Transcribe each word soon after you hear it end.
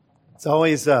It's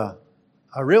always a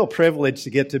real privilege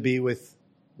to get to be with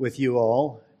you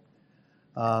all.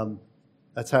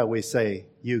 That's how we say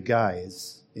you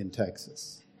guys in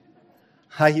Texas.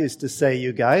 I used to say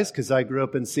you guys because I grew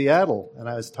up in Seattle, and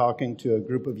I was talking to a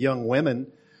group of young women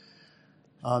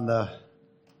on the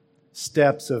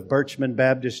steps of Birchman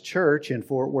Baptist Church in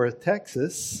Fort Worth,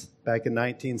 Texas, back in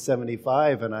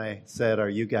 1975, and I said, "Are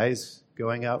you guys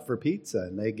going out for pizza?"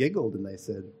 And they giggled and they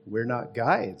said, "We're not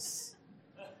guys."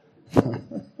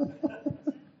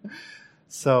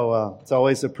 So it's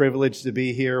always a privilege to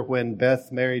be here. When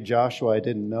Beth married Joshua, I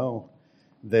didn't know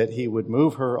that he would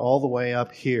move her all the way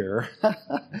up here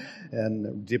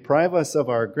and deprive us of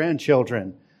our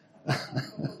grandchildren.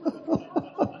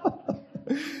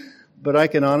 But I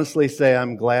can honestly say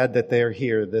I'm glad that they're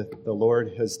here, that the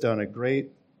Lord has done a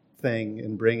great thing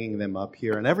in bringing them up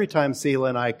here. And every time Selah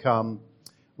and I come,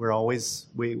 we always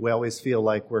feel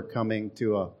like we're coming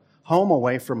to a home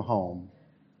away from home.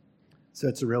 So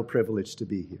it's a real privilege to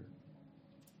be here.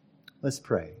 Let's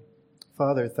pray.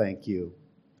 Father, thank you.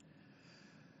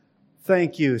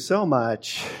 Thank you so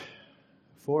much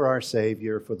for our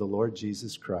Savior, for the Lord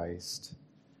Jesus Christ,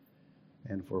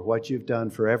 and for what you've done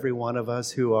for every one of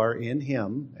us who are in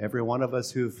Him, every one of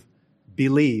us who've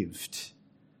believed.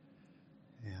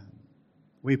 And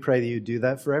we pray that you do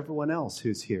that for everyone else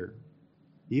who's here,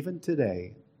 even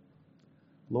today.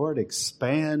 Lord,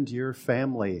 expand your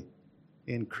family.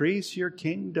 Increase your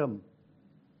kingdom.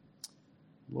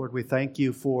 Lord, we thank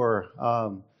you for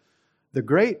the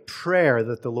great prayer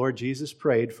that the Lord Jesus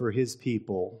prayed for His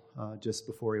people just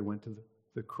before He went to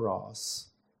the cross.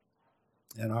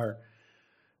 And our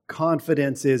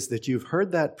confidence is that you've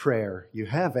heard that prayer, you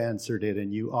have answered it,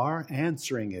 and you are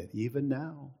answering it even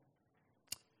now.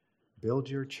 Build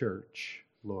your church,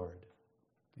 Lord.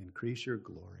 Increase your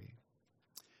glory.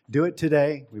 Do it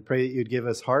today. We pray that you'd give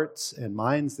us hearts and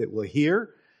minds that will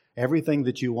hear everything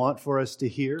that you want for us to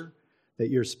hear, that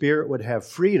your Spirit would have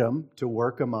freedom to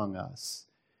work among us.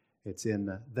 It's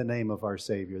in the name of our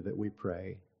Savior that we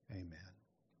pray. Amen.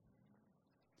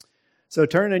 So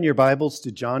turn in your Bibles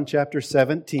to John chapter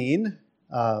 17.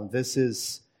 This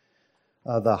is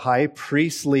the high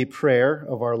priestly prayer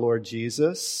of our Lord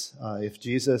Jesus. If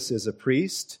Jesus is a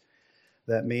priest,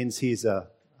 that means He's a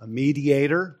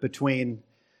mediator between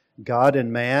God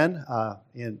and man.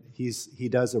 He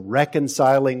does a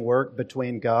reconciling work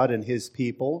between God and His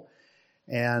people.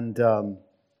 And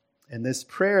this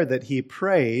prayer that He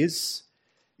prays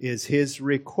is His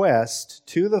request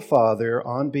to the Father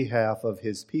on behalf of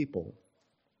His people.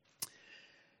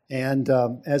 And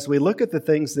as we look at the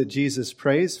things that Jesus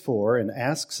prays for and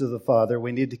asks of the Father,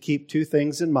 we need to keep two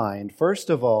things in mind.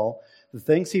 First of all, the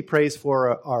things He prays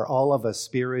for are all of a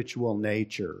spiritual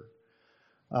nature.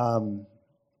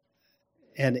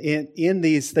 And in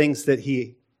these things that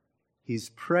He's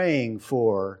praying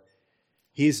for,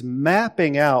 He's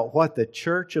mapping out what the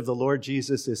church of the Lord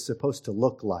Jesus is supposed to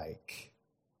look like.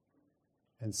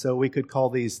 And so we could call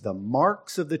these the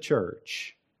marks of the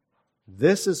church.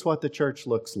 This is what the church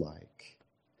looks like.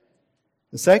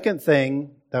 The second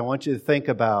thing that I want you to think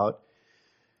about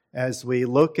as we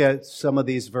look at some of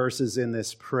these verses in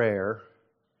this prayer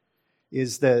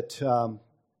is that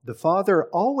the Father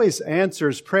always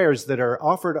answers prayers that are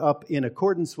offered up in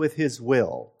accordance with His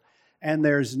will. And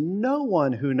there's no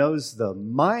one who knows the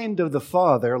mind of the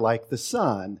Father like the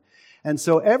Son. And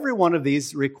so every one of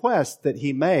these requests that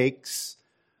He makes,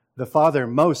 the Father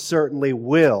most certainly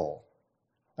will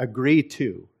agree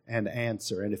to and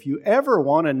answer. And if you ever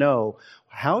want to know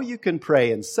how you can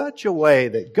pray in such a way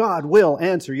that God will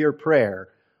answer your prayer,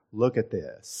 look at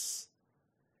this.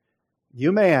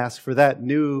 You may ask for that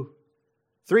new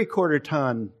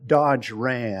 3/4-ton Dodge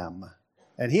Ram,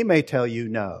 and He may tell you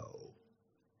no.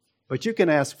 But you can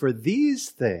ask for these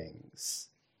things,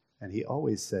 and He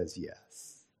always says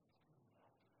yes.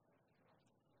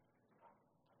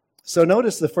 So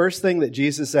notice the first thing that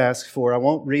Jesus asks for. I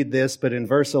won't read this, but in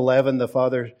verse 11,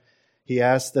 He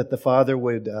asked that the Father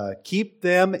would keep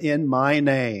them in my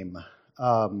name.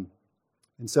 And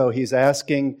so He's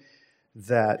asking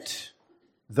that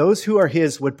those who are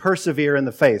His would persevere in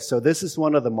the faith. So this is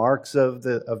one of the marks of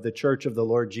the church of the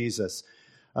Lord Jesus.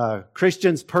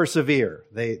 Christians persevere.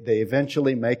 They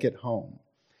eventually make it home.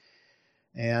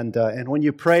 And when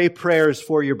you pray prayers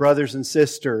for your brothers and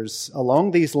sisters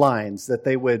along these lines, that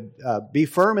they would be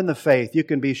firm in the faith, you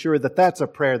can be sure that that's a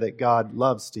prayer that God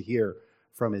loves to hear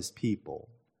from His people.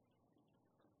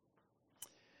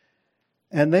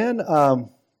 And then,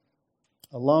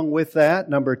 along with that,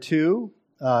 number 2,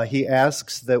 He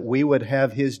asks that we would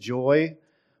have His joy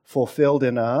fulfilled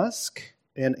in us.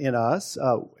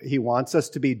 He wants us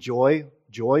to be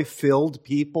joy-filled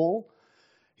people.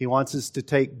 He wants us to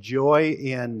take joy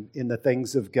in the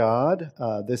things of God.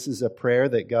 This is a prayer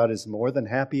that God is more than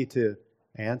happy to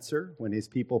answer when His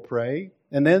people pray.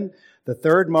 And then the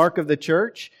third mark of the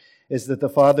church is that the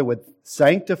Father would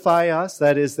sanctify us.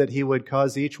 That is, that He would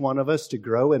cause each one of us to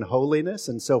grow in holiness.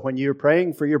 And so when you're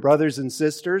praying for your brothers and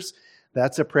sisters,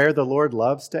 that's a prayer the Lord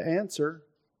loves to answer,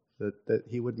 that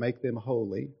He would make them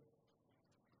holy.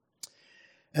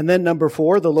 And then number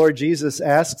 4, the Lord Jesus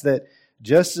asks that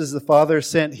just as the Father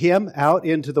sent Him out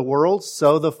into the world,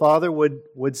 so the Father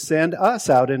would send us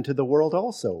out into the world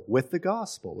also with the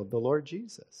gospel of the Lord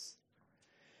Jesus.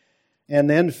 And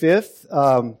then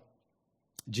 5th,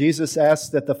 Jesus asks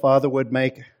that the Father would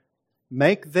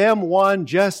make them one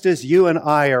just as you and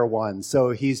I are one. So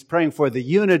He's praying for the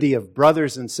unity of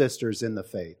brothers and sisters in the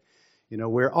faith. You know,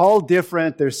 we're all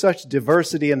different. There's such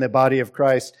diversity in the body of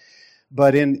Christ.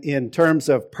 But in terms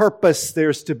of purpose,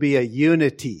 there's to be a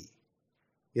unity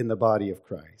in the body of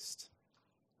Christ.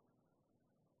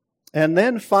 And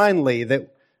then finally, that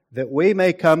we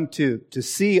may come to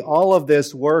see all of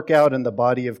this work out in the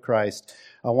body of Christ,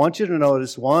 I want you to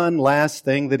notice one last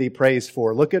thing that He prays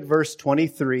for. Look at verse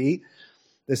 23.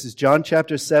 This is John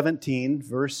chapter 17,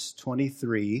 verse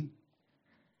 23.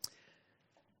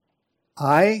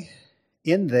 I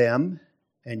in them,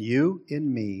 and you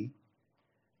in me,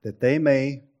 that they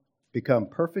may become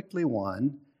perfectly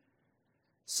one,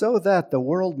 so that the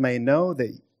world may know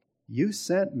that you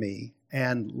sent me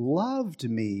and loved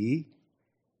me,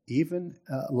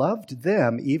 loved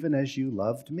them even as you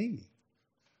loved me.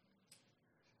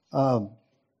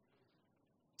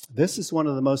 This is one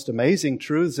of the most amazing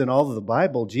truths in all of the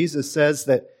Bible. Jesus says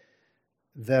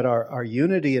that our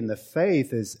unity in the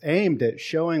faith is aimed at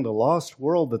showing the lost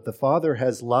world that the Father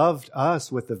has loved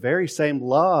us with the very same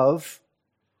love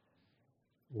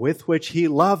with which He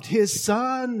loved His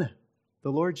Son, the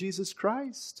Lord Jesus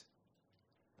Christ.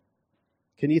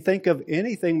 Can you think of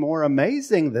anything more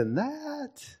amazing than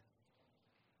that?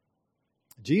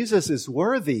 Jesus is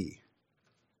worthy,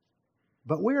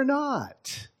 but we're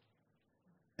not.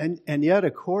 And yet,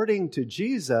 according to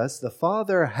Jesus, the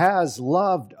Father has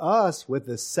loved us with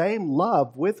the same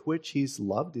love with which He's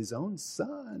loved His own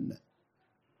Son.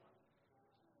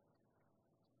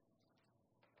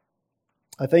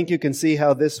 I think you can see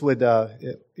how this would,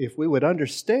 if we would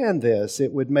understand this,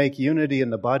 it would make unity in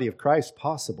the body of Christ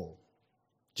possible.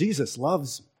 Jesus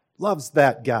loves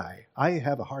that guy. I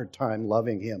have a hard time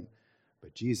loving him,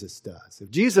 but Jesus does. If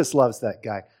Jesus loves that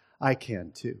guy, I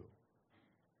can too.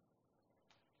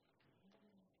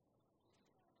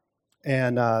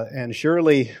 And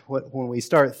surely when we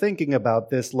start thinking about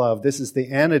this love, this is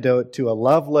the antidote to a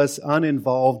loveless,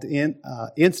 uninvolved,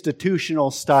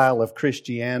 institutional style of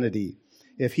Christianity.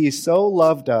 If He so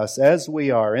loved us as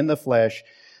we are in the flesh,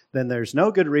 then there's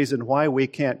no good reason why we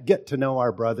can't get to know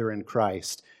our brother in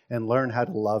Christ and learn how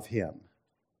to love him.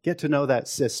 Get to know that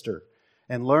sister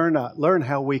and learn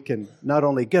how we can not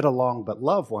only get along but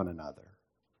love one another.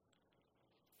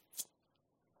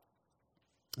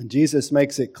 And Jesus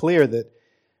makes it clear that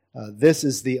this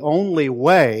is the only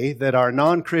way that our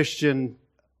non-Christian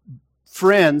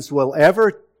friends will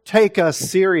ever take us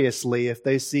seriously if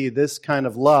they see this kind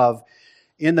of love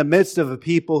in the midst of a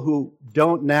people who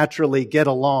don't naturally get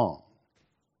along.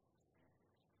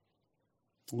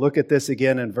 Look at this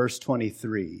again in verse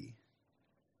 23.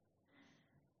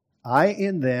 I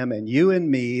in them and you in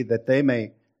me, that they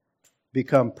may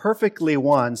become perfectly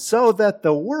one, so that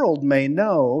the world may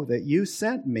know that you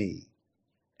sent me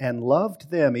and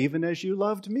loved them even as you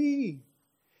loved me,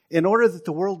 in order that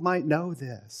the world might know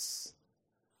this.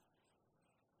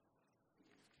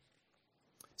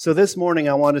 So this morning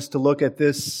I want us to look at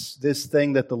this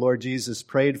thing that the Lord Jesus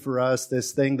prayed for us,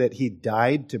 this thing that He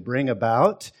died to bring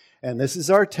about. And this is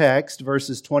our text,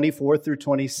 verses 24 through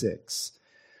 26.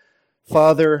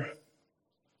 Father,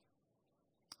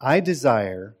 I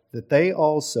desire that they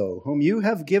also, whom you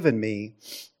have given me,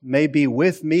 may be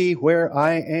with me where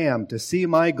I am, to see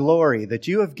my glory that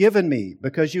you have given me,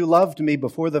 because you loved me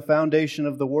before the foundation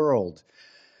of the world.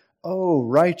 O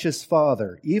righteous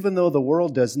Father, even though the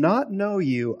world does not know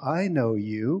you, I know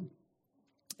you,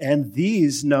 and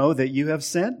these know that you have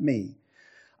sent me.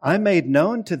 I made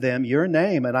known to them your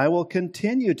name, and I will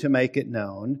continue to make it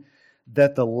known,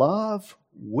 that the love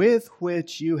with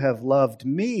which you have loved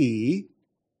me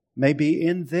may be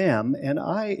in them and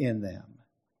I in them.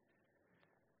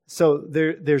 So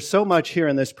there's so much here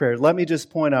in this prayer. Let me just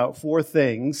point out 4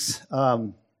 things. I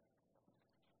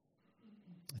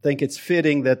think it's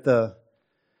fitting that the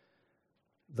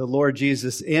Lord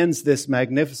Jesus ends this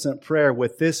magnificent prayer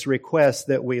with this request,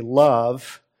 that we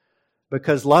love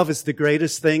because love is the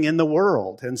greatest thing in the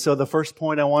world. And so the first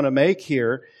point I want to make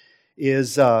here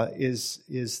is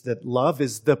that love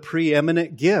is the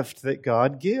preeminent gift that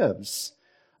God gives.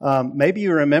 Maybe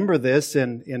you remember this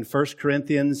in 1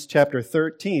 Corinthians chapter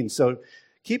 13. So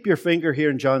keep your finger here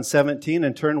in John 17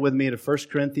 and turn with me to 1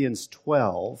 Corinthians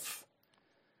 12.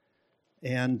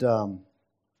 And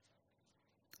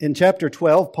in chapter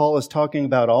 12, Paul is talking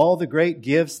about all the great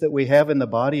gifts that we have in the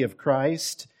body of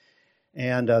Christ.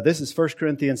 And this is 1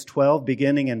 Corinthians 12,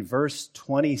 beginning in verse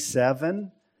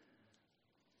 27.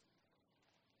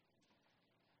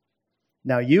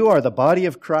 Now you are the body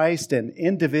of Christ and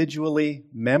individually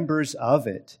members of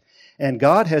it. And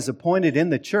God has appointed in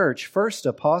the church first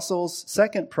apostles,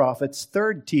 second prophets,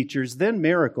 third teachers, then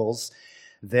miracles,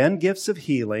 then gifts of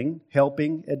healing,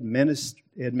 helping,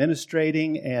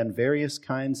 administrating, and various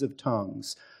kinds of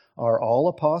tongues. Are all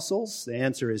apostles? The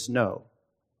answer is no.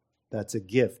 That's a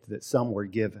gift that some were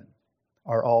given.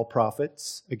 Are all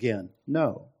prophets? Again,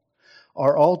 no.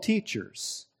 Are all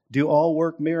teachers? Do all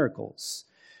work miracles?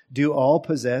 Do all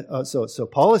possess... So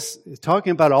Paul is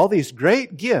talking about all these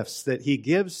great gifts that he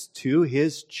gives to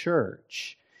his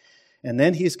church. And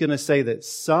then he's going to say that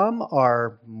some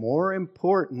are more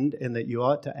important and that you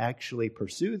ought to actually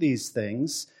pursue these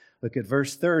things. Look at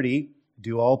verse 30.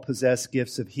 Do all possess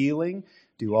gifts of healing?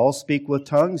 Do all speak with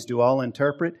tongues? Do all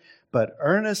interpret? But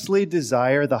earnestly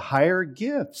desire the higher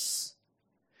gifts.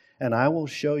 And I will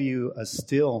show you a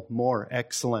still more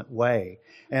excellent way.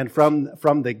 And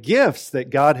from the gifts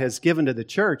that God has given to the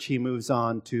church, he moves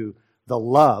on to the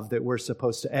love that we're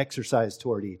supposed to exercise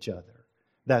toward each other.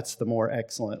 That's the more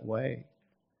excellent way.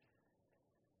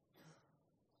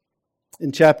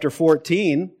 In chapter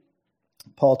 14,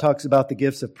 Paul talks about the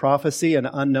gifts of prophecy and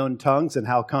unknown tongues and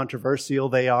how controversial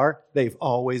they are. They've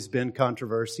always been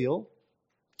controversial.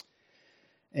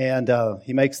 And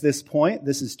he makes this point.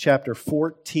 This is chapter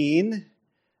 14,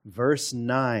 verse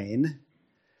 9.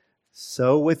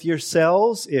 So with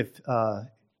yourselves, if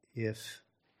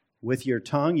with your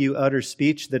tongue you utter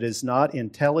speech that is not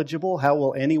intelligible, how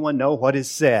will anyone know what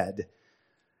is said?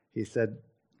 He said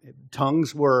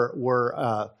tongues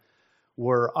were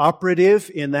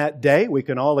operative in that day. We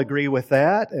can all agree with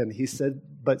that. And he said,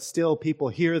 but still people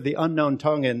hear the unknown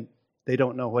tongue and they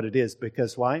don't know what it is.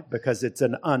 Because why? Because it's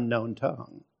an unknown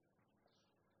tongue.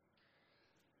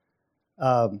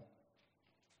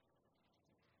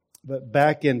 But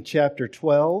back in chapter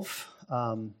 12,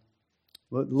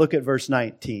 look at verse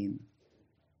 19.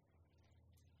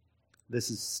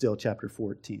 This is still chapter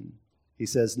 14. He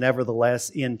says, nevertheless,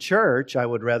 in church, I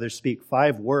would rather speak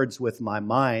 5 words with my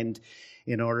mind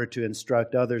in order to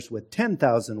instruct others with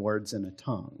 10,000 words in a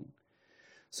tongue.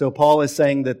 So Paul is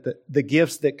saying that the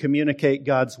gifts that communicate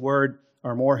God's word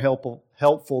are more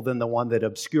helpful than the one that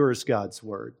obscures God's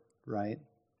word, right?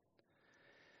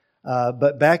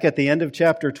 But back at the end of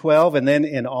chapter 12 and then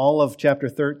in all of chapter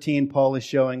 13, Paul is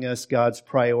showing us God's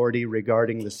priority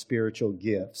regarding the spiritual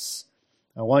gifts.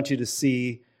 I want you to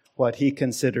see what he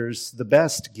considers the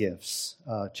best gifts.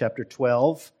 Chapter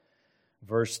 12,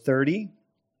 verse 30.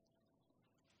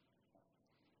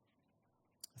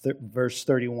 Verse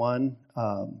 31.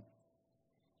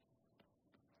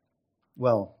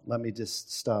 Well, let me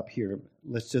just stop here.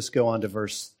 Let's just go on to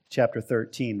chapter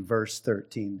 13, verse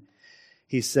 13.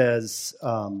 He says,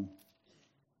 so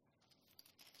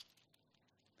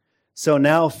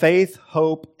now faith,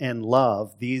 hope, and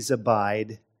love, these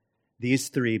abide, these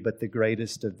 3, but the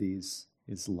greatest of these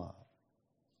is love.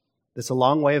 That's a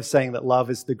long way of saying that love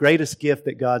is the greatest gift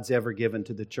that God's ever given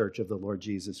to the church of the Lord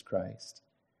Jesus Christ.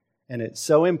 And it's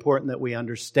so important that we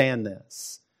understand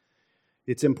this.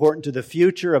 It's important to the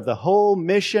future of the whole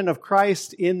mission of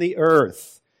Christ in the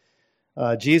earth.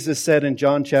 Jesus said in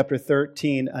John chapter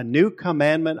 13, a new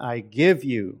commandment I give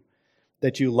you,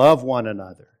 that you love one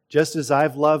another. Just as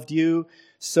I've loved you,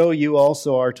 so you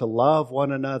also are to love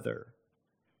one another.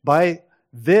 By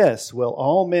this will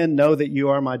all men know that you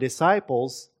are my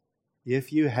disciples,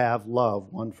 if you have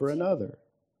love one for another.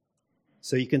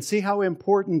 So you can see how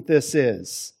important this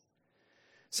is.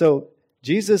 So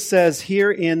Jesus says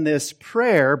here in this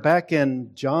prayer, back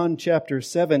in John chapter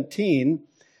 17,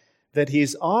 that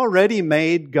he's already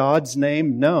made God's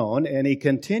name known, and he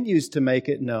continues to make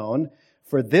it known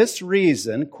for this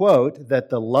reason, quote, that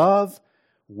the love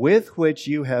with which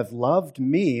you have loved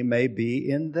me may be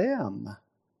in them.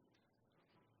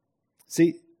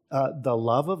 See, the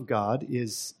love of God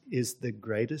is the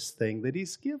greatest thing that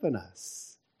he's given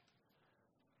us.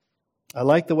 I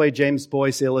like the way James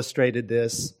Boyce illustrated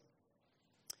this.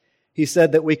 He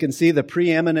said that we can see the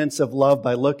preeminence of love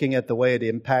by looking at the way it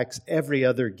impacts every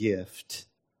other gift.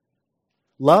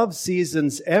 Love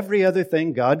seasons every other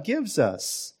thing God gives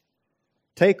us.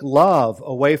 Take love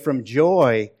away from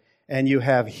joy, and you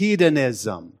have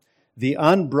hedonism, the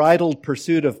unbridled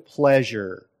pursuit of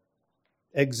pleasure.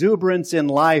 Exuberance in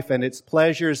life and its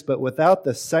pleasures, but without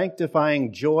the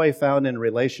sanctifying joy found in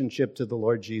relationship to the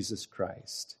Lord Jesus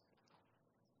Christ.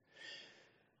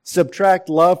 Subtract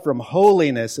love from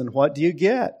holiness, and what do you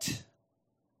get?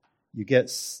 You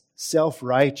get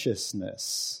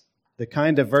self-righteousness, the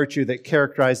kind of virtue that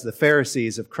characterized the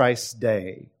Pharisees of Christ's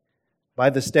day. By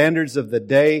the standards of the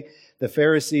day, the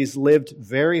Pharisees lived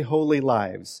very holy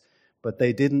lives, but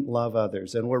they didn't love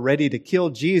others and were ready to kill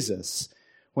Jesus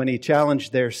when he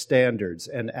challenged their standards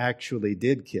and actually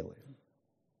did kill him.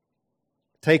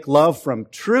 Take love from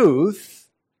truth,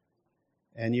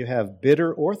 and you have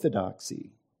bitter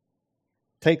orthodoxy.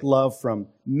 Take love from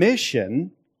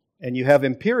mission, and you have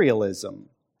imperialism.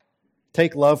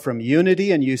 Take love from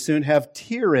unity, and you soon have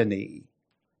tyranny.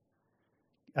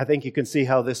 I think you can see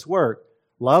how this works.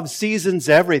 Love seasons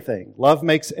everything. Love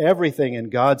makes everything in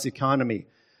God's economy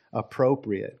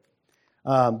appropriate.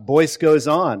 Boyce goes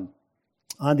on.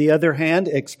 On the other hand,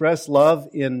 express love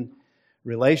in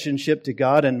relationship to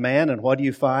God and man, and what do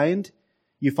you find?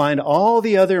 You find all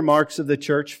the other marks of the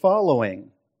church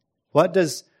following. What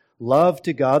does love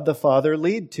to God the Father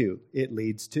lead to? It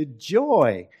leads to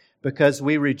joy, because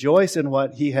we rejoice in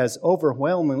what He has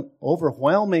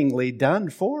overwhelmingly done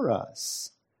for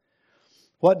us.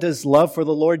 What does love for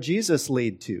the Lord Jesus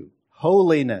lead to?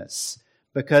 Holiness,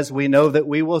 because we know that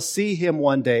we will see Him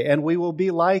one day and we will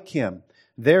be like Him.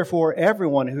 Therefore,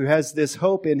 everyone who has this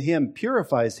hope in Him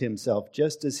purifies himself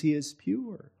just as He is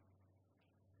pure.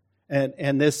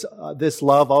 And this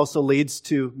love also leads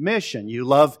to mission. You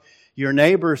love your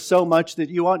neighbor so much that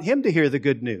you want him to hear the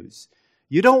good news.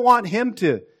 You don't want him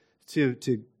to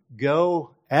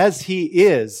go as he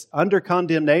is under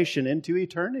condemnation into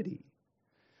eternity.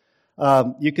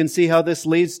 You can see how this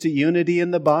leads to unity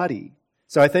in the body.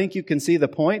 So I think you can see the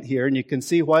point here, and you can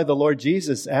see why the Lord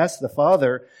Jesus asked the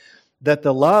Father that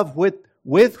the love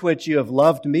with which you have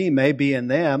loved me may be in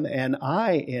them and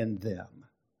I in them.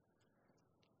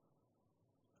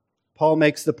 Paul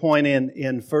makes the point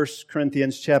in 1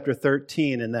 Corinthians chapter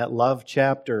 13, in that love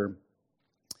chapter,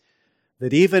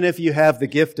 that even if you have the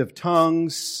gift of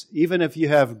tongues, even if you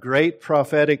have great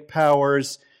prophetic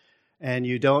powers, and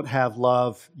you don't have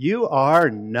love, you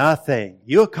are nothing.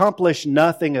 You accomplish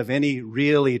nothing of any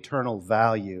real eternal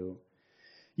value.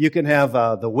 You can have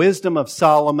the wisdom of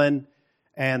Solomon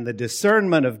and the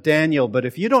discernment of Daniel, but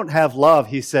if you don't have love,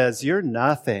 he says, you're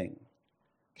nothing.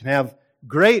 You can have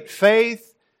great faith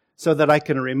so that I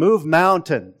can remove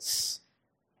mountains.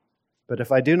 But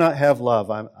if I do not have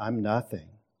love, I'm nothing.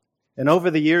 And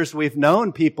over the years, we've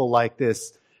known people like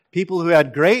this, people who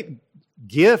had great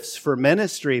gifts for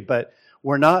ministry, but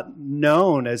were not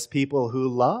known as people who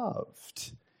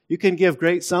loved. You can give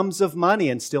great sums of money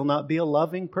and still not be a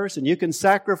loving person. You can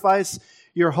sacrifice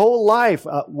your whole life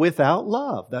without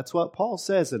love. That's what Paul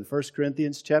says in 1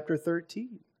 Corinthians chapter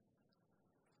 13.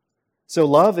 So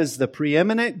love is the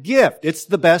preeminent gift. It's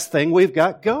the best thing we've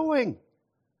got going.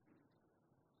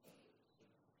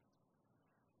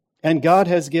 And God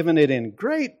has given it in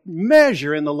great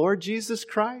measure in the Lord Jesus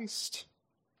Christ.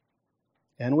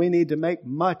 And we need to make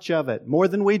much of it, more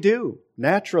than we do,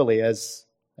 naturally, as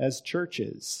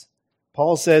churches.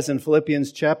 Paul says in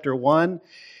Philippians chapter 1,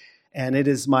 and it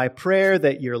is my prayer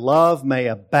that your love may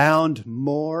abound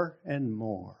more and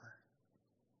more.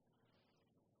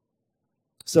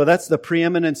 So that's the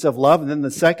preeminence of love. And then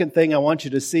the second thing I want you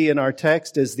to see in our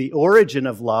text is the origin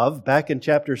of love. Back in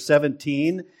chapter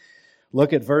 17,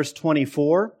 look at verse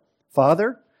 24.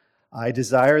 Father, I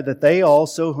desire that they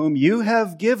also whom you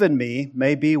have given me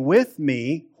may be with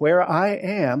me where I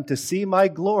am, to see my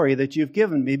glory that you've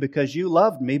given me because you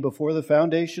loved me before the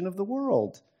foundation of the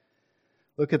world.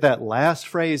 Look at that last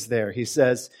phrase there. He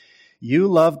says, you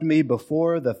loved me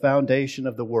before the foundation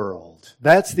of the world.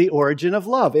 That's the origin of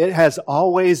love. It has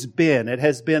always been. It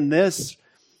has been this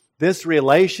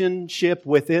relationship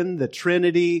within the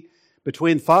Trinity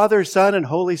between Father, Son, and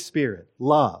Holy Spirit.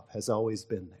 Love has always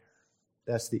been there.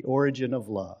 That's the origin of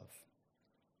love.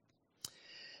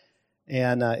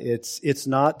 And it's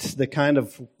not the kind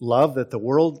of love that the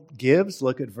world gives.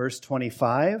 Look at verse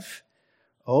 25.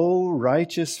 O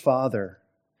righteous Father,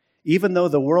 even though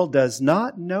the world does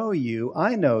not know you,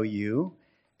 I know you,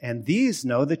 and these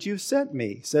know that you sent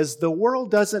me. It says the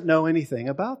world doesn't know anything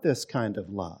about this kind of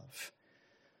love.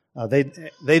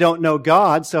 They don't know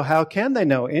God, so how can they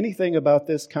know anything about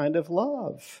this kind of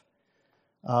love?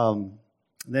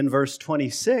 Then verse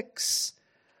 26,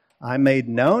 I made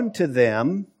known to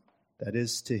them that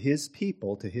is to His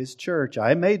people, to His church,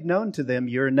 I made known to them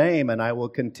your name, and I will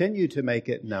continue to make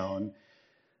it known,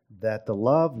 that the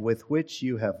love with which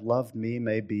you have loved me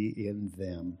may be in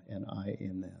them, and I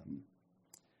in them.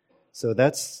 So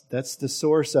that's the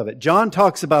source of it. John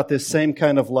talks about this same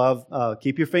kind of love.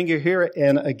 Keep your finger here,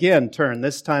 and again, turn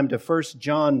this time to 1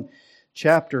 John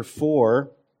chapter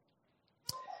 4.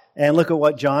 And look at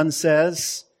what John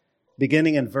says,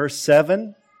 beginning in verse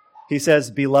 7. He says,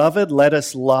 "Beloved, let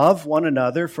us love one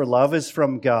another, for love is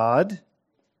from God.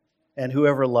 And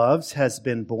whoever loves has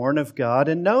been born of God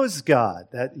and knows God."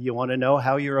 That you want to know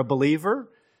how you're a believer?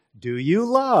 Do you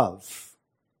love?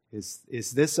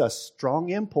 Is this a strong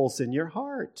impulse in your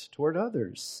heart toward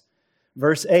others?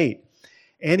 Verse 8,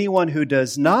 "Anyone who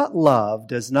does not love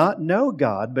does not know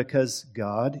God, because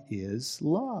God is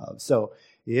love." So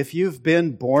if you've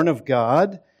been born of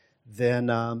God, then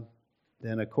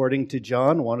according to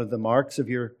John, one of the marks of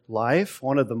your life,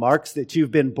 one of the marks that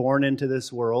you've been born into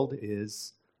this world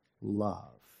is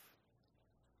love.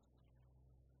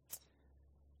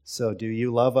 So do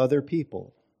you love other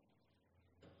people?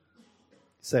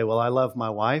 You say, well, I love my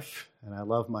wife and I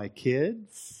love my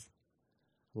kids.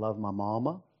 I love my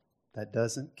mama. That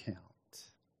doesn't count.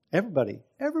 Everybody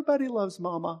loves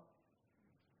mama.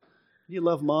 You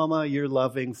love mama, you're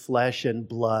loving flesh and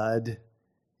blood.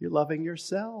 You're loving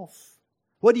yourself.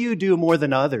 What do you do more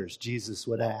than others? Jesus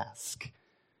would ask.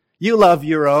 You love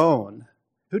your own.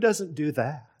 Who doesn't do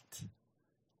that?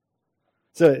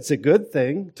 So it's a good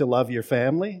thing to love your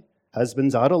family.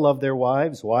 Husbands ought to love their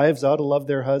wives. Wives ought to love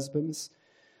their husbands.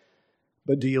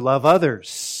 But do you love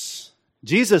others?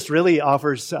 Jesus really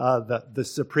offers the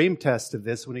supreme test of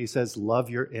this when He says, love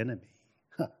your enemy.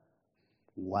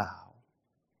 Wow.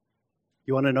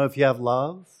 You want to know if you have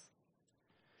love?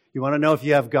 You want to know if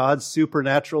you have God's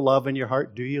supernatural love in your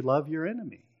heart? Do you love your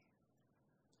enemy?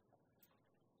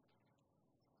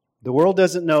 The world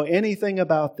doesn't know anything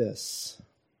about this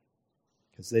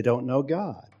because they don't know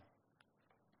God.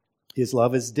 His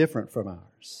love is different from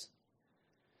ours.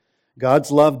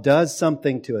 God's love does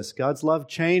something to us. God's love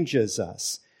changes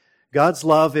us. God's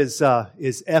love is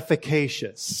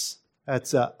efficacious.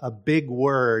 That's a big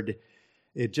word.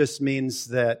 It just means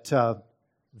that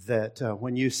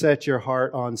when you set your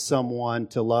heart on someone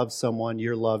to love someone,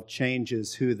 your love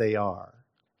changes who they are.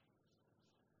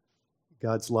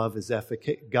 God's love is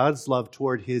efficacious. God's love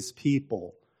toward His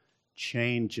people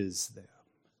changes them.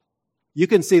 You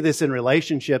can see this in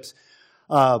relationships.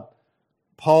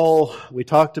 Paul, we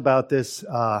talked about this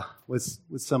with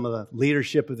some of the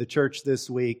leadership of the church this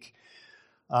week.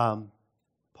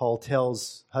 Paul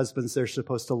tells husbands they're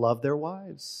supposed to love their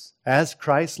wives as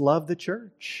Christ loved the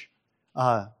church.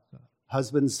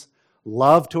 Husband's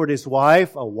love toward his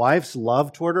wife, a wife's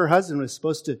love toward her husband is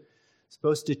supposed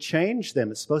to change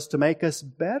them. It's supposed to make us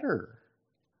better.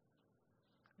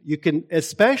 You can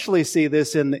especially see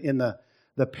this in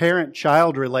the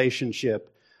parent-child relationship.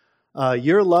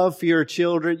 Your love for your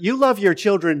children, you love your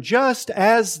children just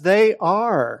as they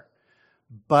are.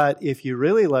 But if you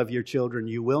really love your children,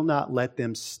 you will not let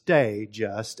them stay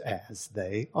just as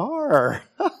they are.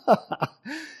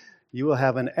 You will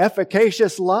have an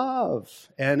efficacious love,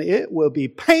 and it will be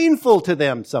painful to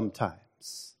them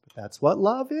sometimes. But that's what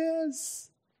love is.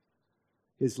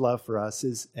 His love for us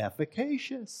is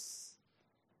efficacious.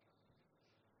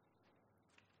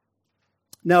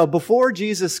 Now, before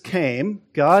Jesus came,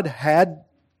 God had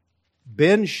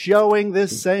been showing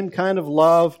this same kind of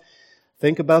love.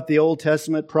 Think about the Old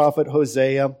Testament prophet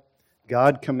Hosea.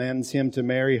 God commends him to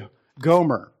marry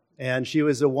Gomer, and she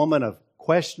was a woman of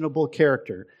questionable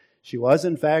character. She was,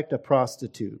 in fact, a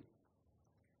prostitute.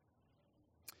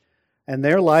 And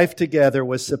their life together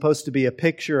was supposed to be a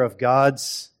picture of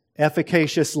God's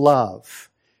efficacious love.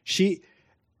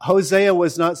 Hosea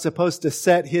was not supposed to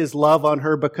set his love on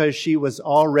her because she was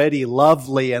already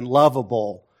lovely and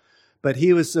lovable, but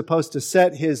he was supposed to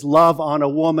set his love on a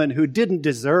woman who didn't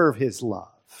deserve his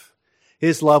love.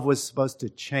 His love was supposed to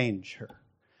change her,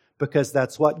 because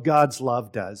that's what God's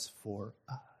love does for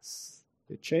us.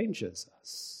 It changes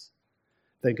us.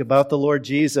 Think about the Lord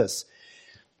Jesus.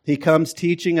 He comes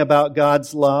teaching about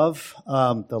God's love,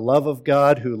 the love of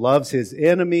God who loves His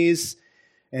enemies.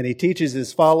 And He teaches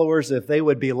His followers if they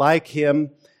would be like Him,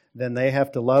 then they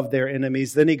have to love their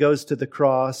enemies. Then He goes to the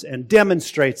cross and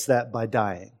demonstrates that by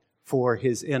dying for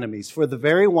His enemies, for the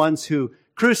very ones who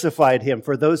crucified Him,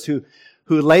 for those who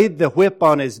laid the whip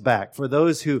on His back, for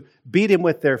those who beat Him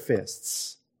with their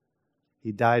fists.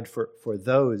 He died for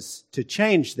those to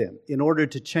change them, in order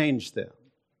to change them.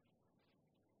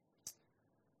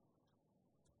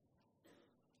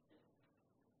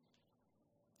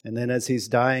 And then as he's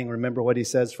dying, remember what he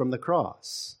says from the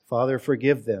cross. Father,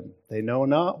 forgive them. They know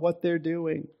not what they're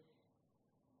doing.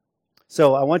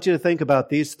 So I want you to think about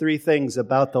these three things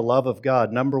about the love of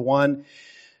God. Number one,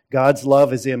 God's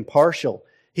love is impartial.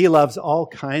 He loves all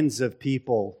kinds of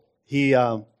people. He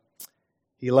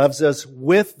loves us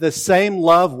with the same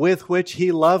love with which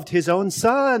He loved His own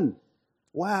Son.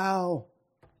 Wow.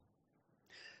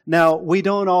 Now, we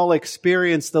don't all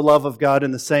experience the love of God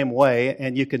in the same way,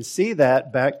 and you can see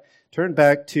that turn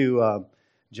back to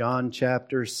John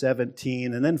chapter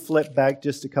 17, and then flip back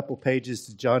just a couple pages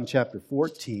to John chapter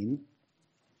 14.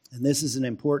 And this is an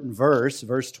important verse,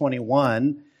 verse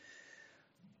 21.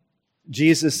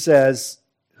 Jesus says,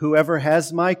 "Whoever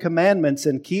has my commandments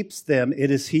and keeps them, it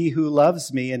is he who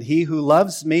loves me, and he who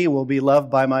loves me will be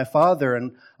loved by my Father,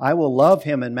 and I will love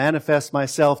him and manifest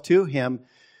myself to him."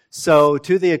 So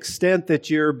to the extent that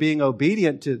you're being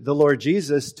obedient to the Lord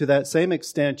Jesus, to that same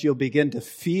extent you'll begin to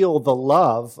feel the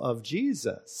love of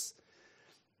Jesus.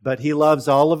 But He loves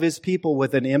all of His people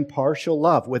with an impartial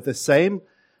love, with the same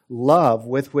love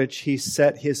with which He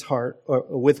set His heart, or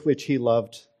with which He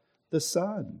loved the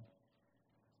Son.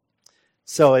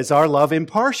 So is our love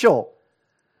impartial?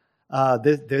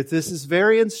 This is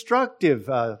very instructive.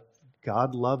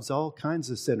 God loves all kinds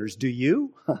of sinners. Do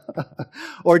you?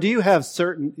 Or do you have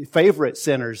certain favorite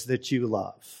sinners that you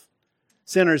love?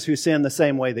 Sinners who sin the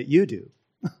same way that you do.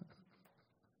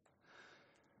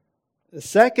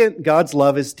 Second, God's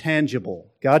love is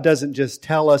tangible. God doesn't just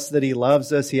tell us that He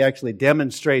loves us, He actually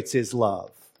demonstrates His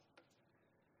love.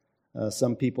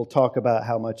 Some people talk about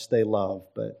how much they love,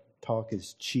 but talk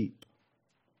is cheap.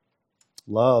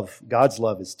 God's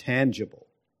love is tangible.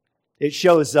 It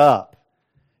shows up.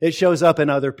 It shows up in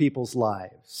other people's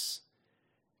lives.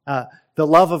 The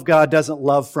love of God doesn't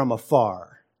love from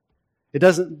afar. It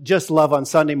doesn't just love on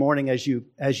Sunday morning as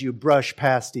you brush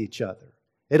past each other.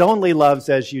 It only loves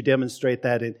as you demonstrate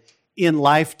that in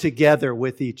life together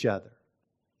with each other.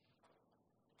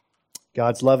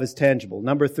 God's love is tangible.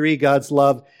 Number three, God's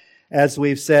love, as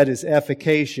we've said, is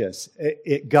efficacious.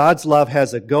 God's love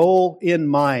has a goal in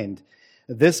mind.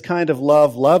 This kind of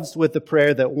love loves with the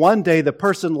prayer that one day the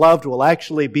person loved will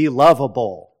actually be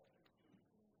lovable.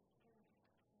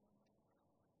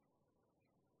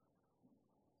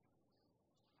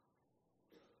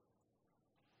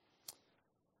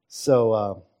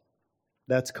 So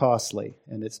that's costly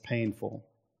and it's painful.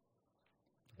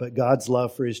 But God's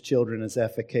love for His children is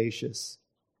efficacious.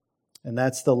 And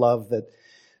that's the love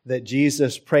that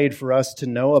Jesus prayed for us to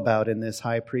know about in this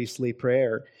high priestly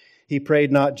prayer. He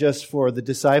prayed not just for the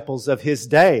disciples of His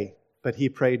day, but He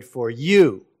prayed for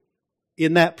you.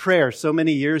 In that prayer so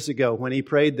many years ago when He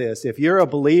prayed this, if you're a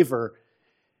believer,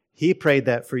 He prayed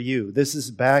that for you. This is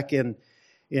back in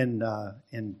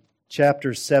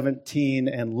chapter 17,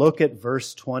 and look at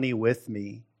verse 20 with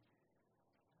me.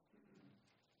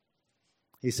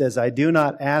 He says, "I do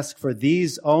not ask for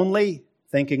these only,"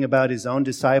 thinking about His own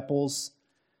disciples,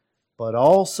 "but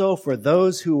also for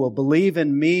those who will believe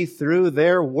in me through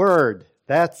their word."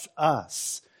 That's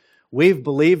us. We've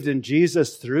believed in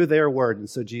Jesus through their word, and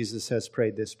so Jesus has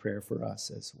prayed this prayer for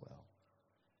us as well.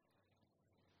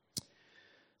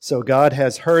 So God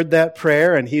has heard that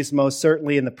prayer, and He's most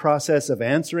certainly in the process of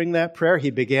answering that prayer.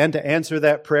 He began to answer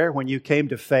that prayer when you came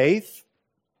to faith,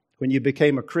 when you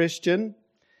became a Christian.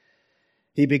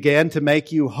 He began to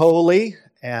make you holy,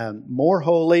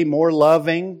 more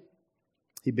loving.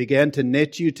 He began to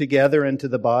knit you together into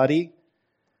the body.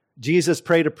 Jesus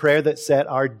prayed a prayer that set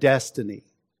our destiny.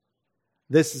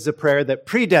 This is a prayer that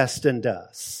predestined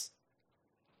us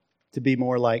to be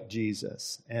more like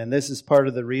Jesus. And this is part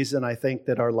of the reason I think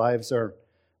that our lives are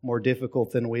more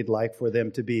difficult than we'd like for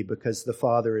them to be, because the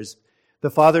Father's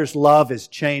love is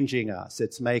changing us.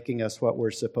 It's making us what we're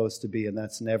supposed to be, and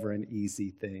that's never an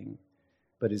easy thing.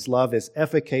 But His love is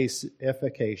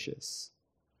efficacious.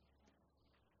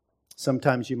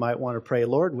 Sometimes you might want to pray,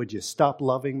 "Lord, would you stop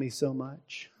loving me so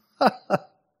much?"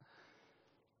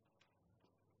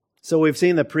 So we've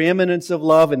seen the preeminence of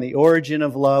love and the origin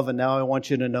of love, and now I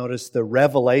want you to notice the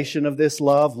revelation of this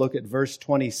love. Look at verse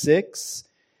 26.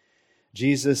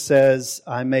 Jesus says,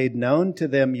 "I made known to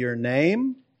them your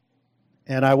name,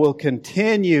 and I will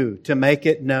continue to make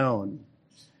it known,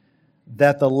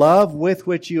 that the love with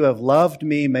which you have loved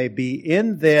me may be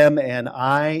in them and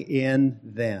I in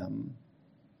them."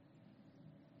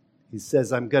 He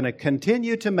says, I'm going to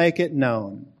continue to make it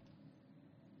known.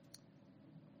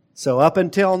 So up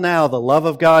until now, the love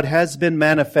of God has been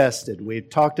manifested. We've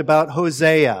talked about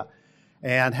Hosea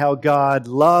and how God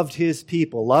loved His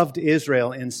people, loved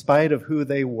Israel in spite of who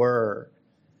they were.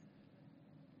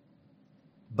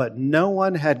 But no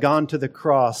one had gone to the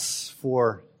cross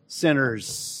for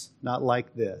sinners, not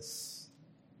like this.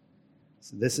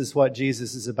 So this is what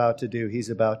Jesus is about to do. He's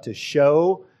about to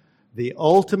show the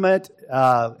ultimate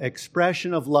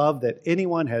expression of love that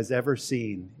anyone has ever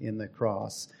seen in the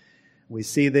cross. We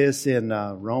see this in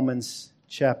Romans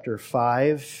chapter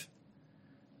 5,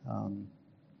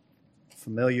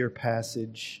 familiar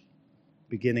passage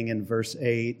beginning in verse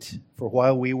 8. For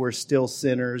while we were still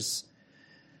sinners,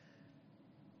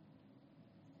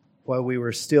 while we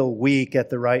were still weak, at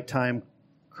the right time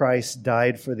Christ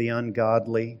died for the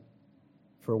ungodly.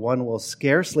 For one will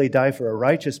scarcely die for a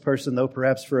righteous person, though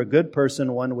perhaps for a good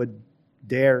person one would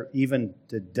dare even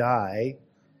to die.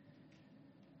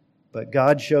 But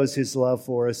God shows His love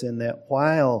for us in that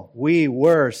while we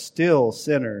were still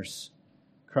sinners,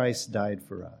 Christ died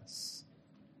for us.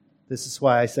 This is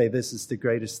why I say this is the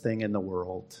greatest thing in the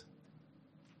world.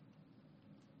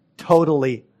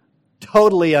 Totally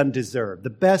undeserved. The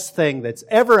best thing that's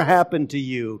ever happened to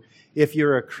you if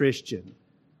you're a Christian.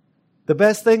 The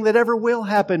best thing that ever will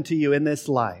happen to you in this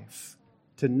life.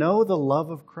 To know the love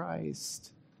of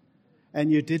Christ.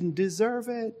 And you didn't deserve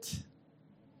it.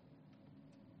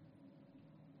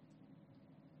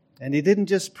 And He didn't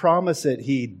just promise it,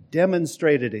 He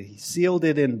demonstrated it. He sealed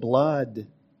it in blood.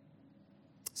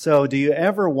 So do you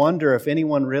ever wonder if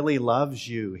anyone really loves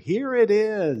you? Here it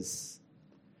is.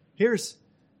 Here's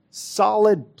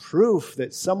solid proof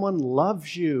that someone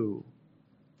loves you.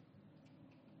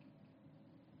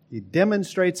 He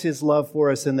demonstrates His love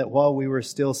for us in that while we were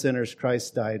still sinners,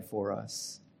 Christ died for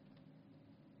us.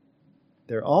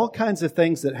 There are all kinds of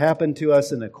things that happen to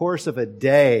us in the course of a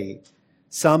day,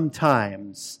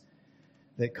 sometimes,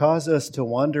 that cause us to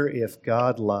wonder if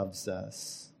God loves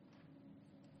us.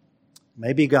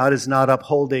 Maybe God is not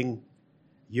upholding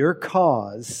your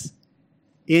cause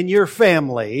in your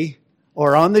family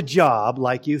or on the job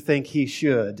like you think He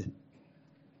should.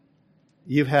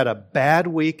 You've had a bad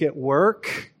week at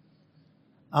work.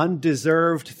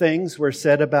 Undeserved things were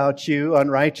said about you,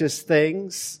 unrighteous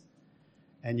things.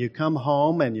 And you come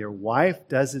home and your wife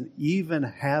doesn't even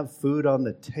have food on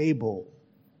the table.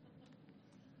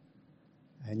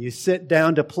 And you sit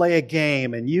down to play a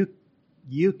game and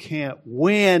you can't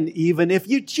win even if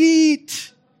you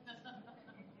cheat.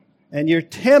 And you're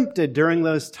tempted during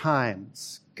those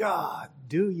times. God,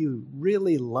 do you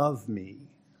really love me?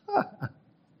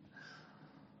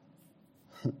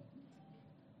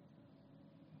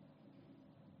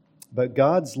 But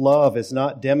God's love is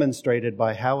not demonstrated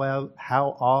by how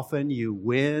often you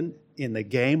win in the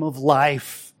game of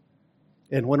life.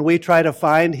 And when we try to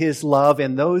find His love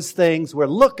in those things, we're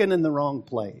looking in the wrong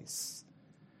place.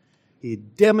 He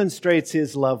demonstrates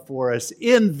His love for us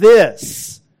in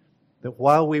this, that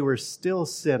while we were still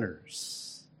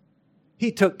sinners,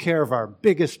 He took care of our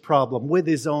biggest problem with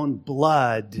His own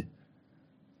blood.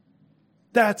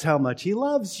 That's how much He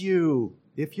loves you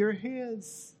if you're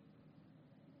His.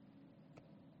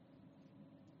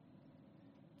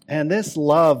 And this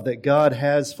love that God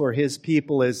has for His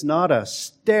people is not a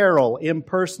sterile,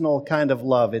 impersonal kind of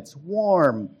love. It's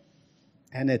warm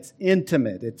and it's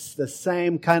intimate. It's the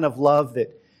same kind of love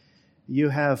that you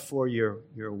have for your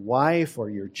wife or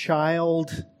your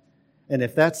child. And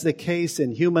if that's the case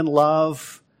in human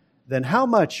love, then how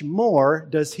much more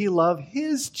does He love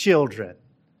His children?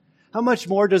 How much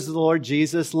more does the Lord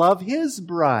Jesus love His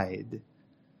bride?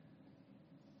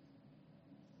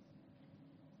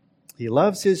 He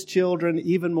loves His children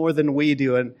even more than we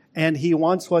do, and He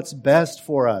wants what's best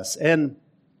for us. And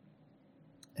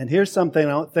here's something I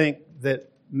don't think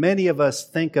that many of us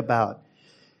think about.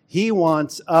 He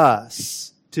wants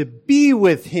us to be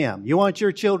with Him. You want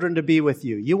your children to be with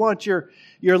you. You want your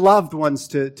loved ones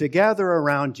to gather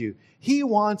around you. He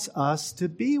wants us to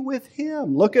be with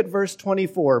Him. Look at verse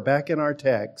 24 back in our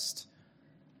text.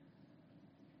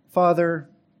 Father,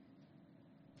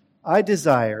 I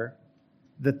desire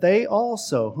that they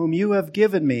also, whom you have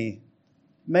given me,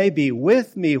 may be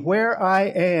with me where I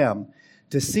am,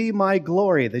 to see my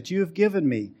glory that you have given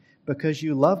me, because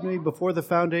you loved me before the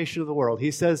foundation of the world. He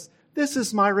says, this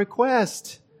is my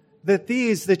request, that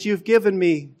these that you've given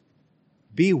me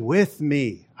be with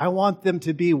me. I want them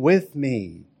to be with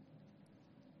me.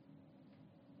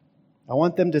 I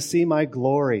want them to see my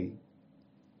glory.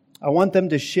 I want them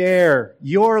to share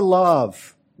your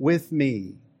love with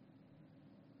me.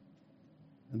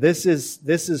 This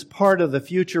is part of the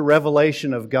future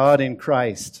revelation of God in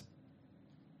Christ.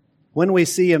 When we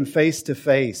see Him face to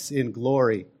face in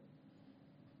glory,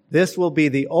 this will be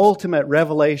the ultimate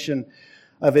revelation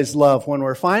of His love. When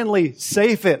we're finally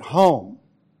safe at home,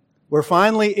 we're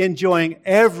finally enjoying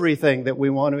everything that we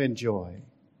want to enjoy.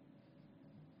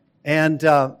 And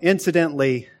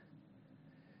incidentally,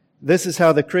 This is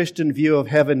how the Christian view of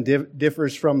heaven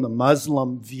differs from the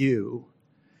Muslim view.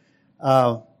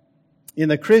 In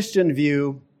the Christian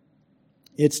view,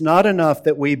 it's not enough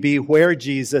that we be where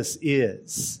Jesus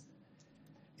is.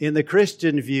 In the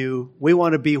Christian view, we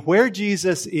want to be where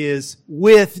Jesus is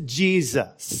with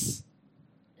Jesus.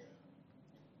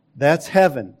 That's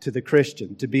heaven to the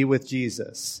Christian, to be with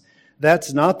Jesus.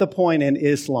 That's not the point in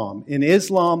Islam. In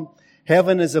Islam,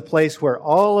 heaven is a place where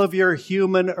all of your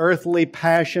human earthly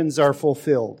passions are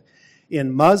fulfilled.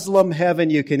 In Muslim heaven,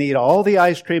 you can eat all the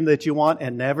ice cream that you want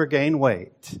and never gain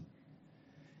weight.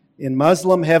 In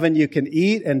Muslim heaven, you can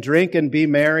eat and drink and be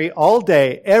merry all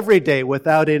day, every day,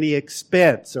 without any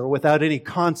expense or without any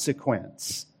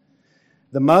consequence.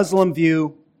 The Muslim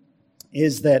view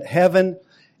is that heaven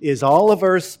is all of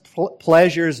earth's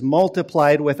pleasures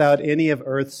multiplied without any of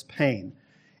earth's pain.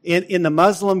 In the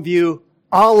Muslim view,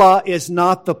 Allah is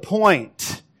not the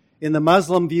point. In the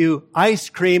Muslim view, ice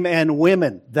cream and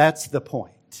women, that's the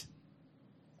point.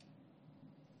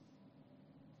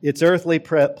 It's earthly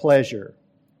pleasure.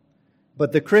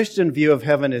 But the Christian view of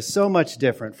heaven is so much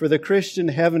different. For the Christian,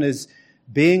 heaven is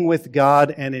being with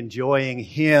God and enjoying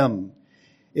Him.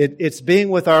 It's being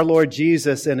with our Lord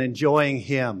Jesus and enjoying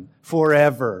Him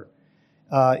forever.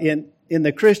 In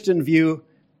the Christian view,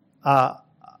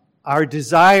 our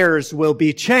desires will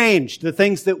be changed. The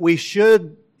things that we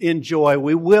should enjoy,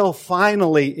 we will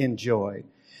finally enjoy.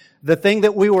 The thing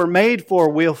that we were made for,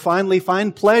 we'll finally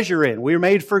find pleasure in. We're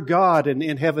made for God, and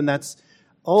in heaven, that's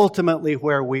ultimately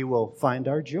where we will find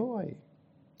our joy.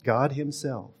 God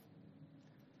Himself.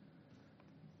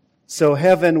 So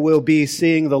heaven will be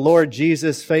seeing the Lord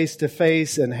Jesus face to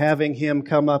face and having Him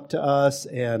come up to us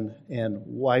and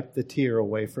wipe the tear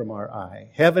away from our eye.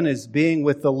 Heaven is being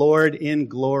with the Lord in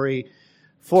glory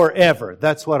forever.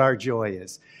 That's what our joy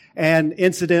is. And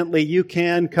incidentally, you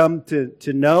can come to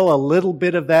know a little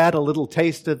bit of that, a little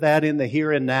taste of that in the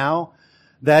here and now.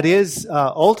 That is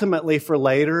ultimately for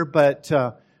later, but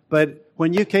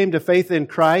when you came to faith in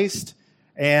Christ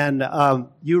and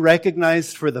you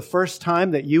recognized for the first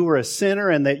time that you were a sinner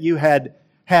and that you had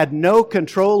no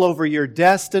control over your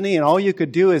destiny, and all you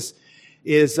could do is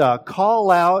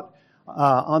call out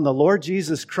on the Lord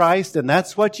Jesus Christ, and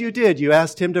that's what you did. You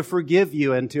asked Him to forgive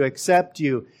you and to accept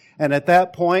you, and at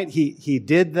that point He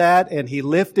did that, and He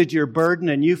lifted your burden,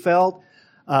 and you felt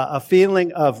a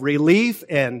feeling of relief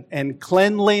and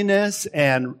cleanliness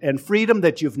and freedom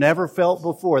that you've never felt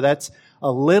before. That's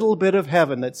a little bit of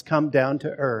heaven that's come down to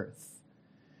earth.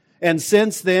 And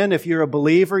since then, if you're a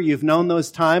believer, you've known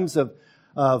those times of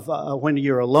when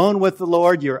you're alone with the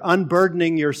Lord, you're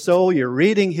unburdening your soul, you're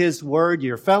reading His Word,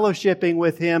 you're fellowshipping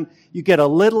with Him. You get a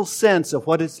little sense of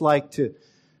what it's like to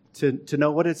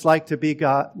know what it's like to be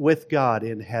with God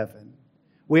in heaven.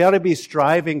 We ought to be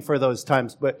striving for those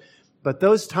times, but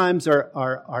those times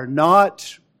are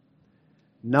not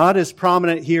as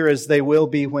prominent here as they will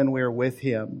be when we're with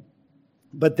Him.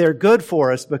 But they're good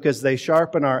for us because they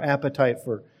sharpen our appetite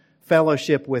for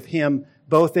fellowship with Him,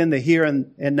 both in the here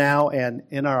and now and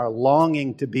in our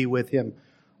longing to be with Him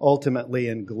ultimately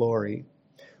in glory.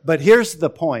 But here's the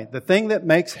point. The thing that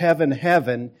makes heaven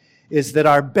heaven is that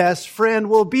our best friend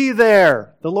will be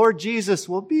there. The Lord Jesus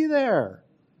will be there.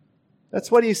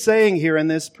 That's what He's saying here in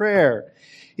this prayer.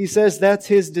 He says that's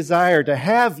His desire to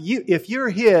have you. If you're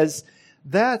His,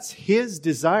 that's His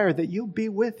desire that you'll be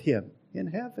with Him in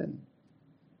heaven.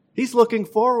 He's looking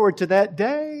forward to that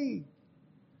day.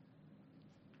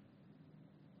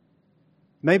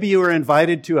 Maybe you were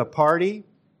invited to a party.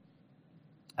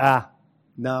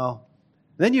 No.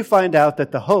 Then you find out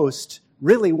that the host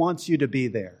really wants you to be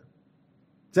there.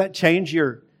 Does that change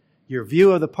your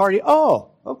view of the party?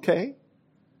 Oh, okay.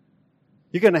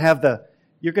 You're going to have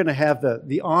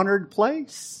the honored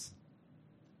place.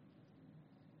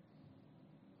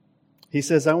 He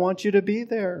says, I want you to be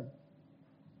there.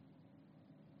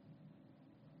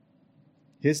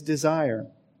 His desire.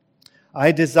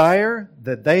 I desire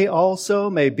that they also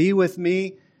may be with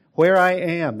me where I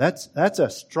am. That's a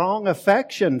strong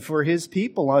affection for His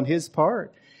people on His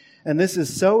part. And this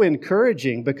is so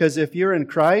encouraging because if you're in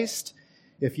Christ,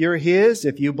 if you're His,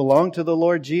 if you belong to the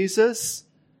Lord Jesus,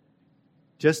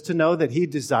 just to know that He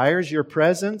desires your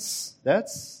presence,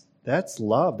 that's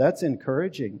love. That's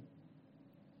encouraging.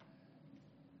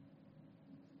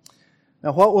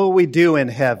 Now, what will we do in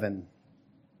heaven?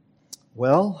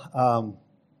 Well,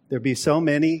 there'll be so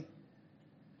many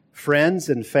friends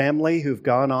and family who've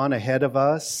gone on ahead of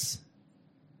us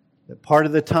that part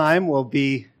of the time will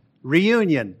be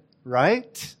reunion,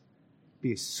 right?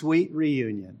 Be a sweet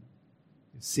reunion.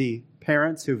 You see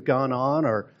parents who've gone on,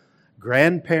 or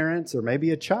grandparents, or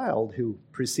maybe a child who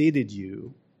preceded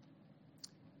you.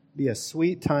 Be a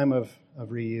sweet time of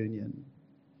reunion.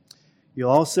 You'll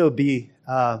also be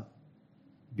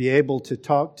able to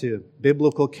talk to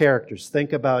biblical characters.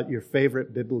 Think about your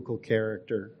favorite biblical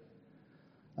character.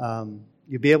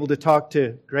 You'll be able to talk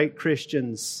to great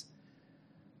Christians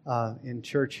in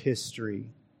church history.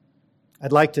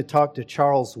 I'd like to talk to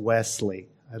Charles Wesley.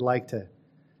 I'd like to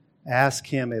ask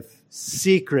him if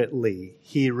secretly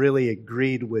he really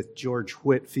agreed with George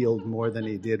Whitefield more than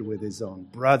he did with his own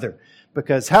brother.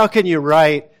 Because how can you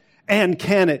write, "And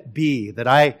can it be that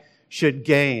I should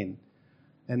gain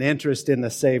an interest in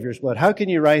the Savior's blood"? How can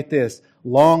you write this?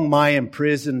 "Long my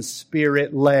imprisoned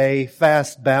spirit lay,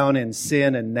 fast bound in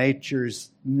sin and nature's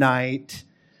night.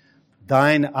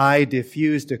 Thine eye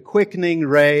diffused a quickening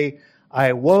ray.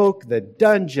 I woke, the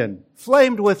dungeon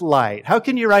flamed with light." How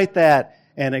can you write that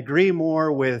and agree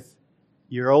more with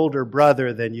your older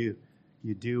brother than you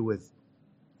do with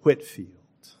Whitefield?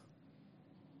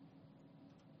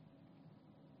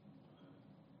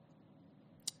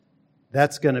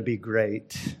 That's going to be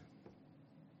great.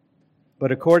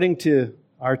 But according to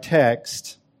our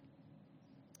text,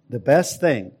 the best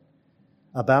thing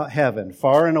about heaven,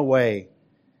 far and away,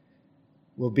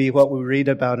 will be what we read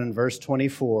about in verse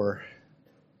 24.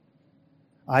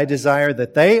 "I desire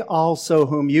that they also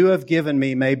whom you have given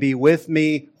me may be with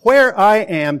me where I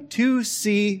am, to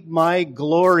see my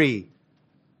glory."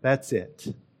 That's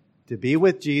it. To be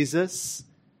with Jesus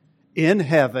in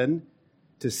heaven,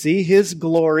 to see His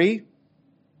glory,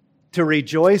 to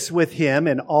rejoice with Him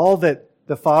in all that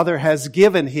the Father has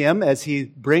given Him as He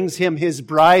brings Him His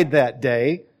bride that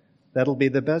day. That'll be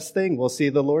the best thing. We'll see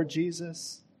the Lord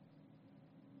Jesus.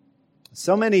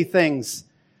 So many things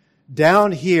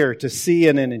down here to see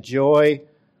and enjoy.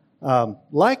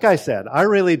 Like I said, I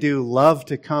really do love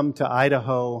to come to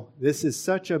Idaho. This is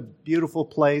such a beautiful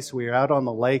place. We were out on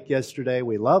the lake yesterday.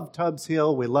 We love Tubbs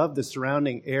Hill. We love the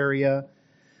surrounding area.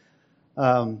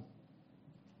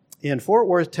 In Fort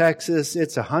Worth, Texas,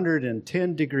 it's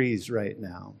 110 degrees right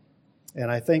now. And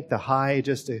I think the high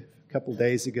just a couple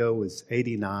days ago was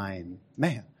 89.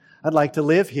 Man, I'd like to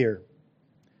live here.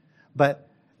 But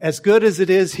as good as it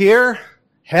is here,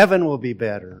 heaven will be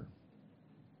better.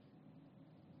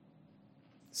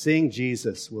 Seeing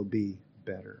Jesus will be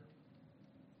better.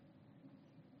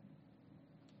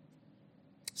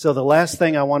 So the last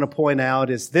thing I want to point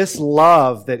out is this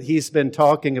love that He's been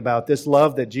talking about, this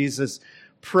love that Jesus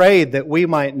prayed that we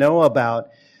might know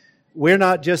about. We're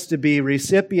not just to be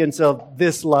recipients of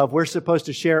this love. We're supposed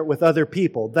to share it with other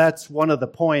people. That's one of the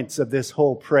points of this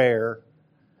whole prayer.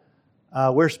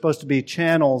 We're supposed to be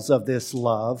channels of this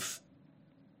love.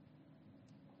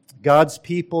 God's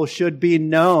people should be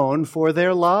known for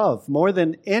their love. More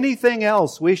than anything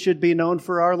else, we should be known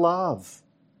for our love.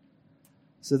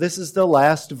 So this is the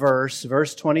last verse,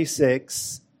 verse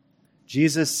 26.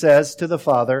 Jesus says to the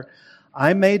Father,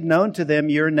 "I made known to them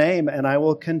your name, and I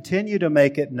will continue to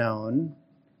make it known,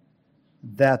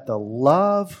 that the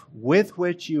love with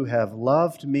which you have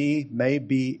loved me may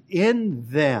be in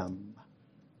them."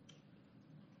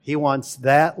 He wants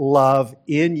that love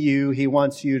in you. He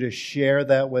wants you to share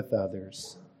that with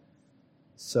others.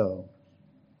 So,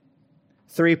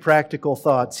 3 practical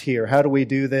thoughts here. How do we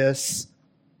do this?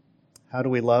 How do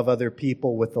we love other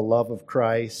people with the love of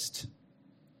Christ?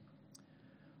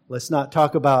 Let's not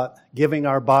talk about giving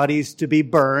our bodies to be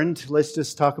burned. Let's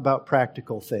just talk about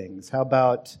practical things. How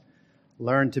about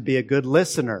learn to be a good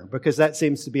listener? Because that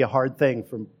seems to be a hard thing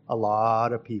for a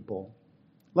lot of people.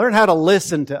 Learn how to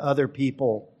listen to other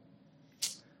people.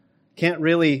 Can't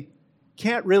really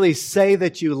say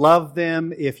that you love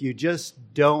them if you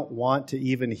just don't want to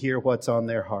even hear what's on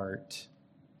their heart.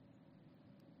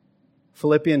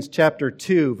 Philippians chapter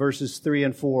 2, verses 3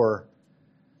 and 4.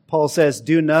 Paul says,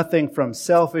 "Do nothing from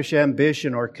selfish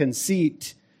ambition or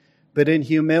conceit, but in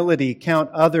humility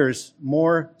count others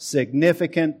more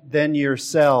significant than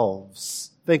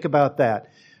yourselves." Think about that.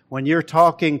 When you're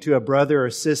talking to a brother or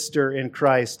sister in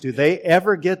Christ, do they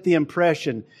ever get the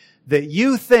impression that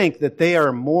you think that they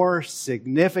are more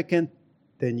significant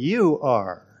than you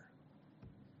are?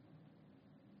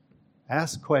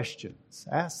 Ask questions.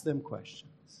 Ask them questions.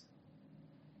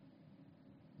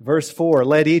 Verse 4,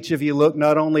 "Let each of you look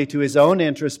not only to his own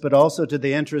interests, but also to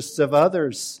the interests of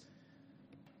others."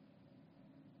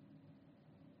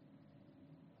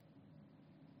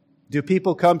 Do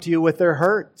people come to you with their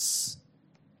hurts?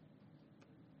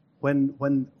 When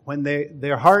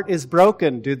their heart is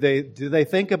broken, do they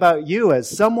think about you as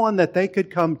someone that they could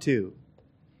come to?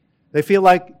 They feel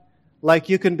like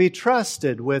you can be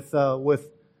trusted with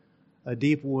a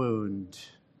deep wound.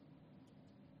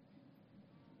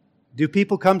 Do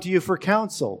people come to you for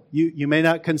counsel? You may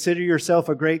not consider yourself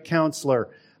a great counselor,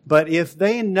 But if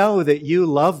they know that you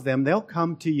love them, they'll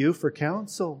come to you for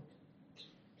counsel.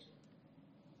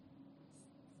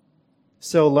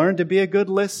 So learn to be a good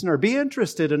listener. Be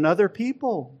interested in other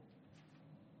people.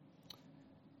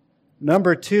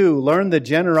 Number 2, learn the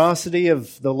generosity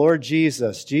of the Lord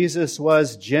Jesus. Jesus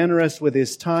was generous with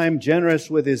His time, generous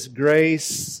with His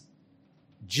grace,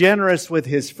 generous with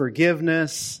His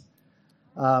forgiveness.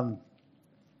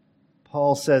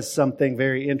 Paul says something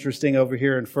very interesting over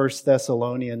here in 1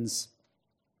 Thessalonians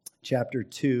chapter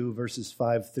 2, verses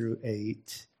 5 through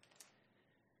 8.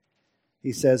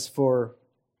 He says, "For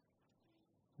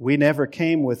we never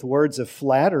came with words of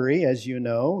flattery, as you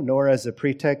know, nor as a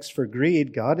pretext for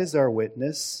greed. God is our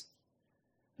witness.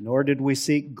 Nor did we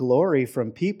seek glory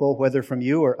from people, whether from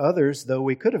you or others, though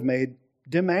we could have made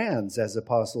demands as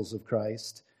apostles of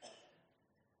Christ.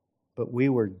 But we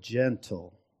were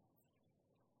gentle.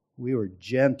 We were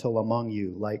gentle among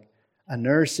you, like a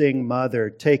nursing mother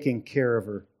taking care of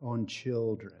her own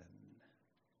children."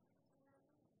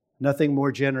 Nothing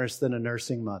more generous than a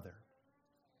nursing mother.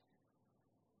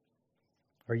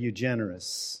 Are you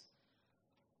generous?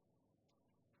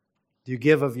 Do you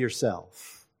give of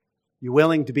yourself? You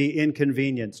willing to be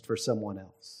inconvenienced for someone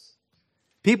else?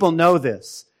 People know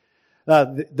this.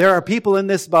 There are people in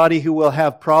this body who will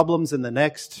have problems in the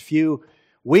next few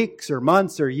weeks or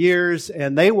months or years,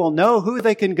 and they will know who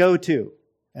they can go to,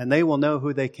 and they will know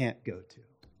who they can't go to.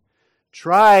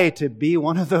 Try to be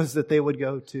one of those that they would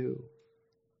go to.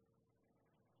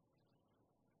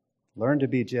 Learn to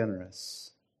be generous.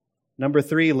 Number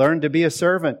 3, learn to be a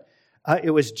servant.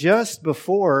 It was just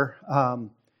before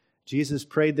Jesus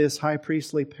prayed this high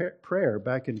priestly prayer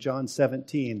back in John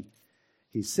 17.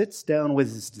 He sits down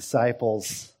with His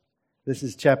disciples. This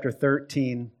is chapter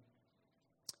 13.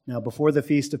 Now, before the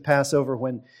feast of Passover,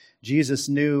 when Jesus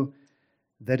knew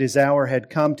that His hour had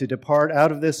come to depart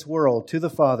out of this world to the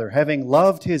Father, having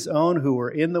loved His own who were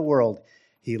in the world,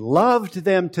 He loved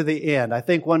them to the end. I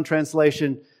think one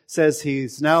translation says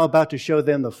He's now about to show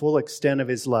them the full extent of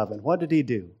His love. And what did He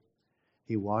do?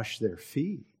 He washed their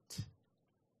feet.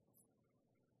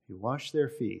 He washed their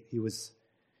feet.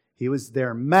 He was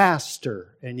their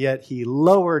master, and yet He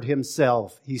lowered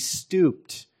Himself. He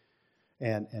stooped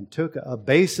and took a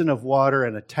basin of water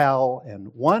and a towel,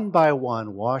 and one by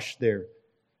one washed their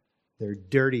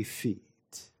dirty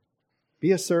feet.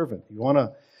 Be a servant.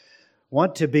 You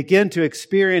want to begin to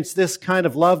experience this kind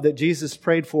of love that Jesus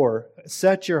prayed for.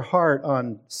 Set your heart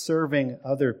on serving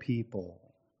other people.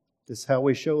 This is how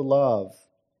we show love.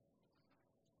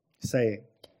 Say,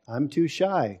 I'm too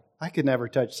shy. I could never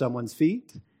touch someone's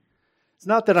feet. It's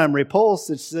not that I'm repulsed,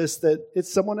 it's just that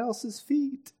it's someone else's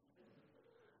feet.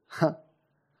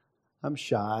 I'm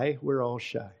shy. We're all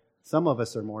shy. Some of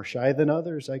us are more shy than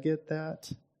others. I get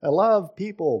that. I love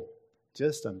people.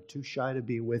 Just I'm too shy to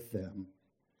be with them.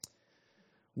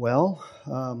 Well,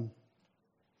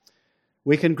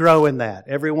 we can grow in that.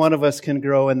 Every one of us can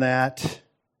grow in that.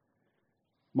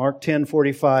 Mark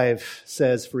 10:45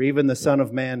 says, "For even the Son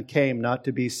of Man came not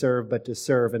to be served, but to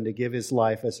serve, and to give His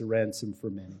life as a ransom for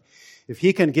many." If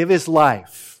He can give His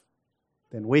life,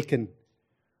 then we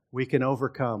can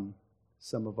overcome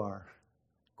some of our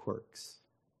quirks.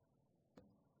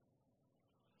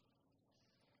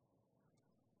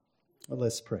 Well,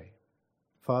 let's pray.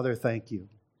 Father, thank You.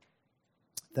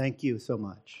 Thank You so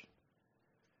much.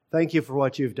 Thank You for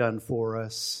what You've done for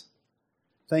us.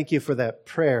 Thank You for that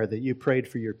prayer that You prayed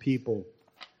for Your people.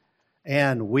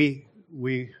 And we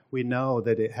know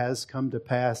that it has come to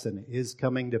pass and it is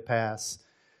coming to pass.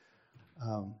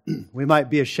 We might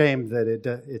be ashamed that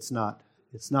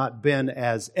it's not been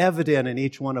as evident in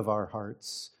each one of our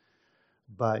hearts.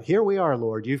 But here we are,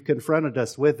 Lord. You've confronted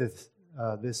us with it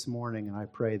this morning, and I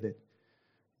pray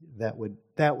that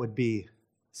would be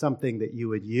something that You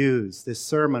would use. This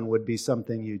sermon would be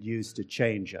something You'd use to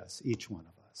change us, each one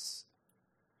of us.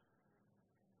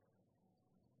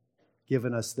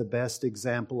 Given us the best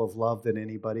example of love that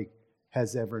anybody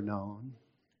has ever known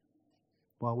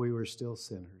while we were still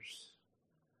sinners.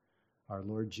 Our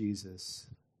Lord Jesus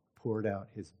poured out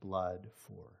His blood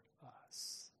for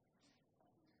us.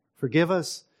 Forgive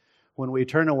us when we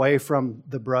turn away from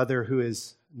the brother who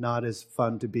is not as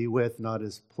fun to be with, not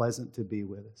as pleasant to be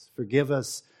with us. Forgive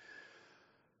us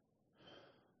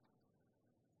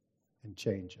and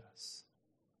change us.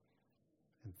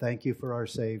 And thank You for our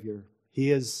Savior.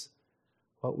 He is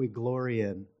what we glory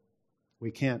in.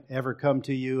 We can't ever come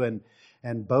to You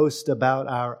and boast about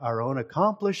our own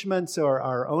accomplishments or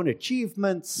our own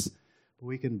achievements. But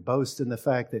we can boast in the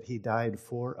fact that He died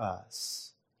for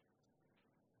us.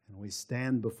 And we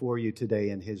stand before You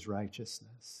today in His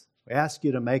righteousness. We ask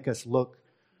You to make us look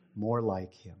more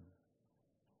like Him.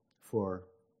 for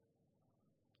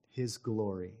His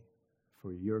glory,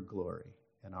 for your glory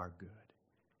and our good.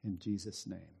 In Jesus'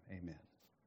 name, amen.